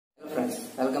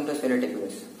friends, welcome to SURYA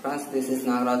TECH. Friends, this is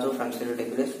Nagaraju from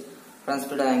SURYA TECH. Friends,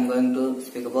 today I am going to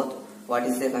speak about what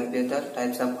is a computer,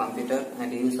 types of computer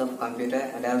and use of computer,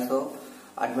 and also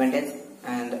advantages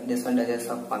and disadvantages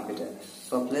of computer.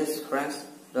 So please friends,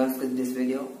 don't skip this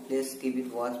video, please keep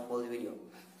it watch whole video.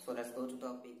 So let's go to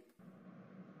topic.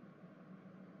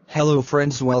 Hello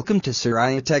friends, welcome to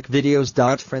SURYA Tech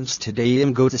videos. Friends, today I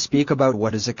am going to speak about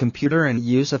what is a computer and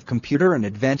use of computer and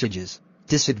advantages,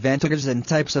 disadvantages and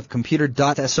types of computer.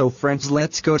 So friends,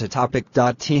 let's go to topic.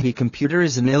 A computer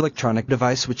is an electronic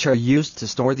device which are used to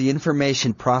store the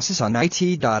information process on IT.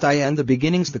 In the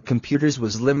beginnings the computers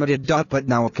was limited. But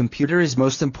now a computer is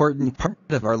most important part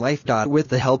of our life. With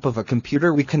the help of a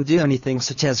computer we can do anything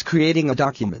such as creating a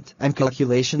document and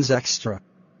calculations extra.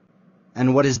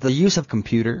 And what is the use of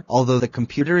computer? Although the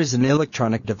computer is an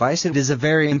electronic device, it is a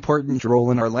very important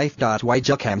role in our life. Why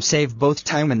can save both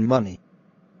time and money.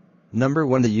 Number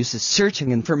 1. The use is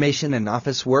searching information in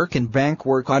office work and bank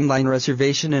work, online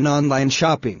reservation and online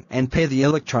shopping, and pay the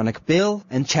electronic bill,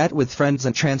 and chat with friends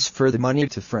and transfer the money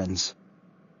to friends.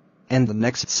 And the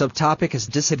next subtopic is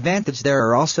disadvantage. There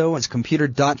are also as computer.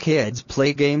 Kids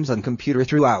play games on computer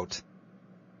throughout.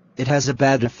 It has a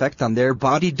bad effect on their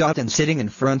body. And sitting in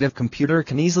front of computer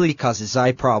can easily causes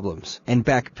eye problems and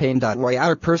back pain. Why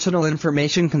our personal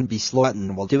information can be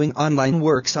stolen while doing online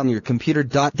works on your computer.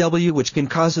 Which can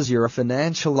causes your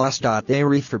financial loss.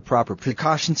 For proper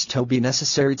precautions to be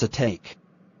necessary to take.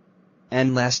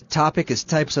 And last topic is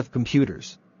types of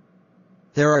computers.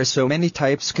 There are so many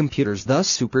types computers, thus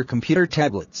supercomputer,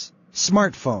 tablets,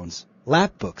 smartphones,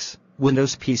 lapbooks,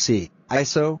 Windows PC,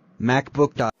 ISO,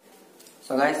 MacBook.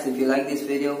 So guys, if you like this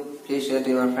video, please share to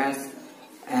your friends,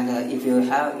 and if you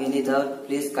have any doubt,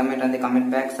 please comment on the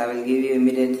comment box. I will give you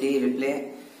immediately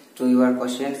reply to your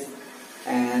questions,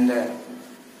 and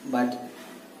but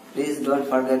please don't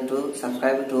forget to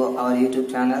subscribe to our YouTube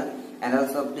channel, and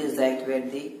also please activate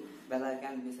the bell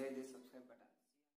icon beside this subscribe.